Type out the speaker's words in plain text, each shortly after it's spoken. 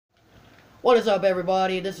What is up,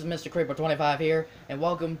 everybody? This is Mr. Creeper25 here, and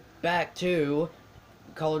welcome back to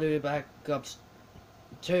Call of Duty Black Ops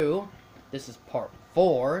 2. This is part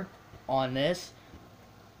 4 on this.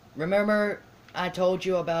 Remember, I told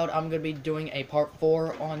you about I'm going to be doing a part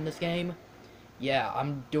 4 on this game? Yeah,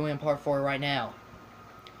 I'm doing part 4 right now.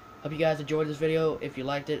 Hope you guys enjoyed this video. If you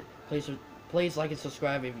liked it, please like and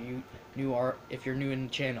subscribe if you're new in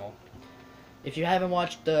the channel. If you haven't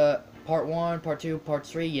watched the part 1, part 2, part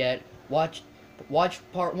 3 yet, watch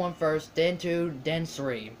part 1 first, then 2, then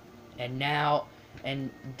 3. And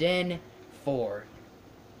then 4.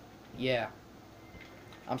 Yeah.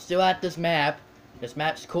 I'm still at this map. This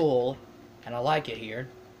map's cool, and I like it here.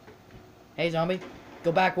 Hey, zombie.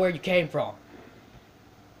 Go back where you came from.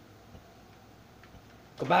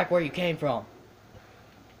 Go back where you came from.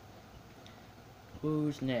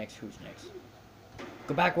 Who's next? Who's next?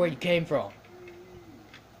 Go back where you came from.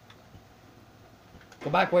 Go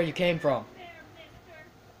back where you came from.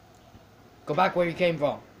 Go back where you came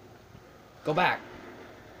from. Go back.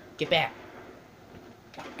 Get back.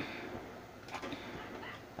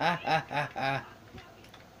 Ha ha ha ha.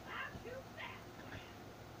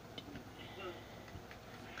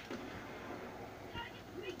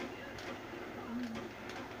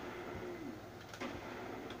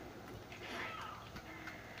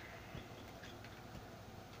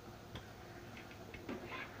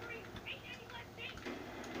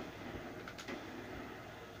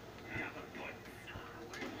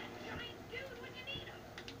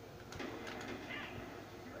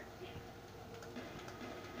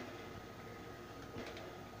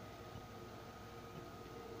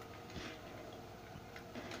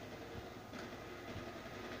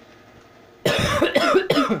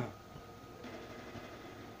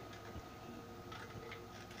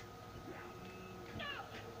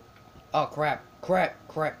 Oh crap. Crap.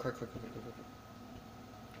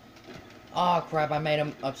 Oh crap, I made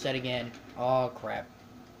him upset again. Oh crap.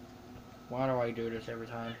 Why do I do this every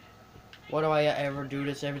time? Why do I ever do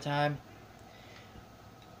this every time?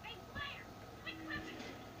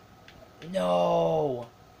 No!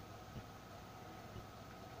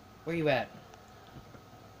 Where you at?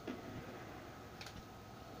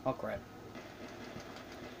 Oh crap.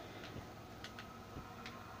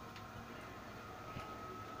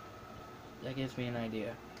 That gives me an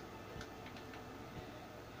idea.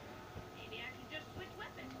 Maybe I should just switch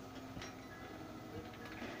weapons.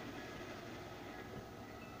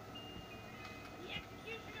 The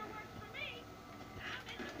executioner works for me. I'm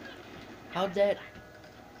in the mood. How'd that...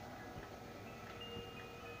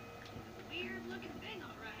 Weird looking thing,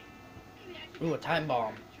 all right. Maybe I should Ooh, a time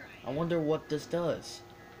bomb. try. I wonder what this does. Why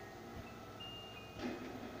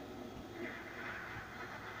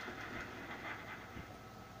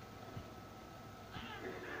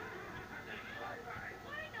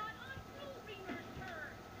not on Bullbeamer's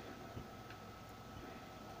turn?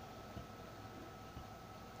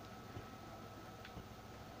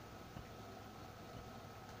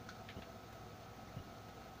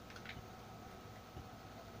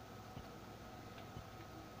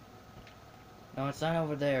 No, it's not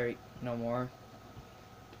over there no more.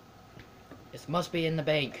 It must be in the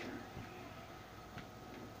bank.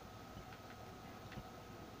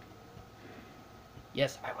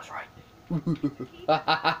 Yes, I was right.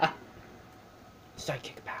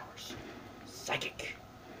 Psychic powers. Psychic.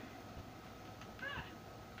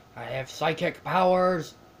 I have psychic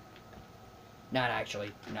powers. Not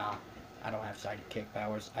actually. Nah. I don't have psychic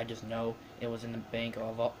powers. I just know it was in the bank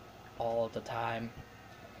all of the time.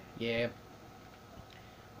 Yeah.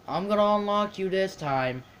 I'm gonna unlock you this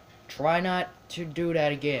time. Try not to do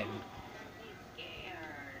that again. He's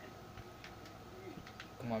scared.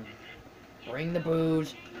 Come on. Bring the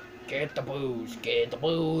booze. Get the booze. Get the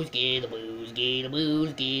booze. Get the booze. Get the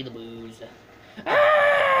booze. Get the booze.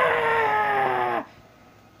 Ah!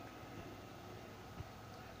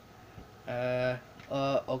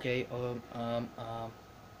 Okay,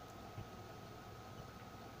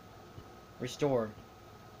 restore.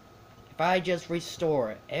 If I just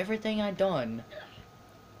restore everything I've done,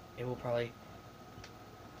 it will probably...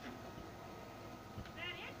 That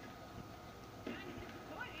it? Kinda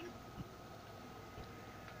disappointing.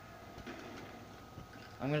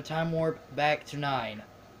 I'm gonna time warp back to 9. Oh,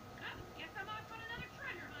 guess I'm off on another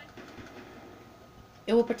treasure hunt.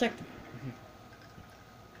 It will protect me.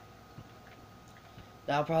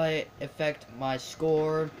 That'll probably affect my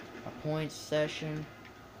score, my points session.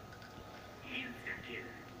 Who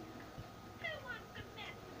wants to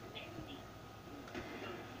mess with Misty?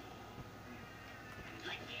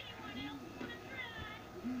 Like anyone else wanna try?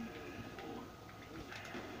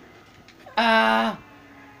 Ah!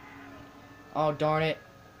 Oh, darn it.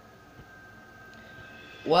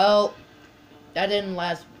 Well, that didn't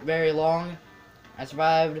last very long. I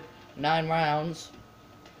survived 9 rounds.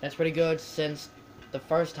 That's pretty good since the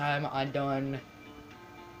first time I done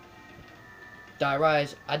Die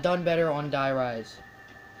Rise. I done better on Die Rise.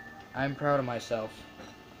 I'm proud of myself.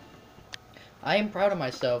 I am proud of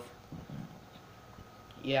myself.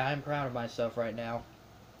 Yeah, I'm proud of myself right now.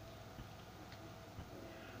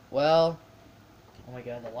 Well, oh my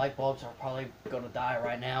god, the light bulbs are probably gonna die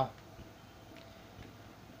right now.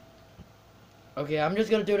 Okay, I'm just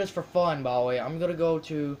gonna do this for fun, by the way. I'm gonna go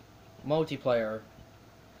to multiplayer.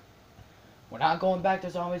 We're not going back to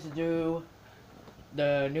zombies to do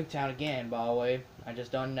the Nuketown again, by the way. I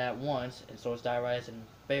just done that once, and so it's Die Rise and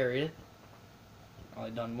Buried.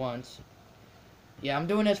 Only done once. Yeah, I'm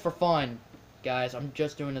doing this for fun, guys. I'm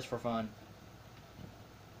just doing this for fun.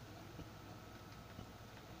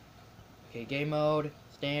 Okay, game mode,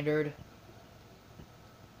 standard.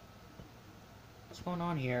 What's going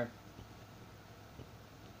on here?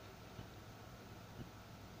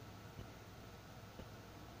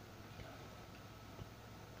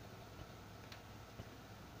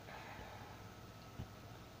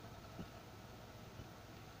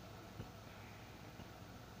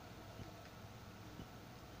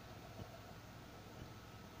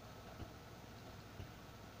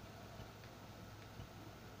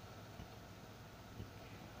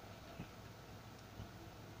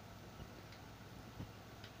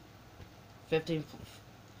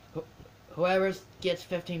 Whoever gets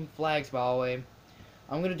 15 flags, by the way,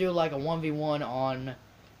 I'm gonna do like a 1v1 on.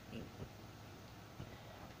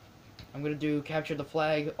 I'm gonna do capture the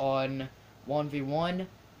flag on 1v1.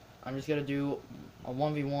 I'm just gonna do a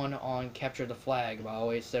 1v1 on capture the flag, by the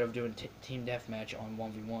way, instead of doing team deathmatch on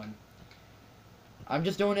 1v1. I'm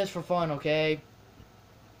just doing this for fun, okay?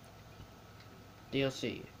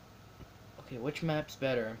 DLC. Okay, which map's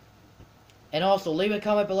better? And also, leave a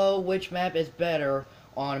comment below which map is better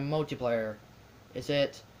on multiplayer. Is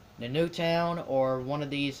it the Nuketown or one of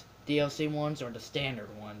these DLC ones or the standard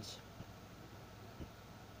ones?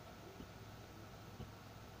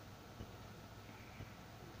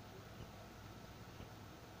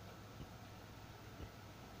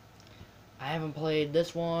 I haven't played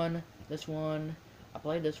this one. I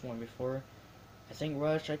played this one before. I think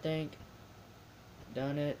Rush, I think.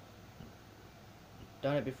 Done it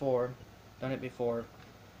before. I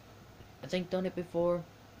think done it before.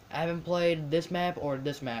 I haven't played this map or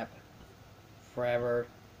this map forever.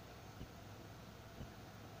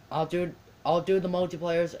 I'll do the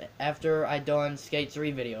multiplayers after I done Skate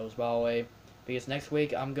 3 videos, by the way, because next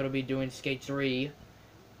week I'm gonna be doing Skate 3,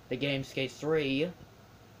 the game Skate 3,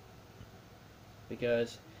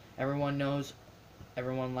 because everyone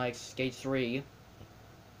likes Skate 3.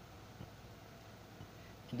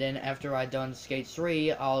 And then after I done Skate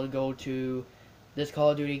 3, I'll go to this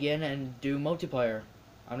Call of Duty again and do multiplayer.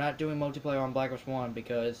 I'm not doing multiplayer on Black Ops 1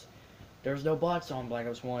 because there's no bots on Black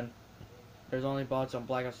Ops 1. There's only bots on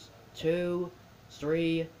Black Ops 2,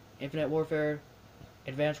 3, Infinite Warfare,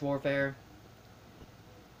 Advanced Warfare,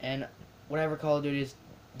 and whatever Call of Duty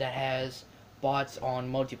that has bots on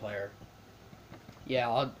multiplayer.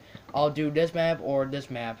 Yeah, I'll do this map or this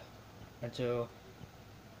map until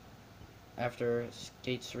after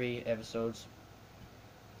Skate 3 episodes.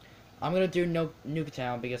 I'm gonna do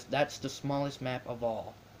Nuketown because that's the smallest map of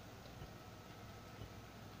all.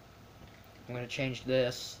 I'm gonna change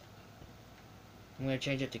this. I'm gonna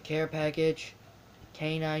change it to Care Package,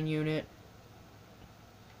 K9 Unit,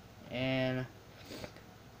 and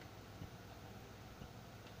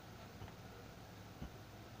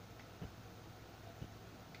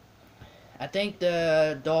I think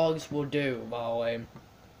the dogs will do, by the way.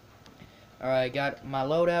 Alright, got my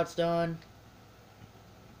loadouts done.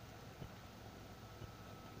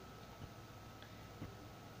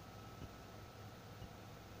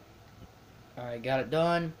 Alright, got it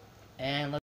done. And let's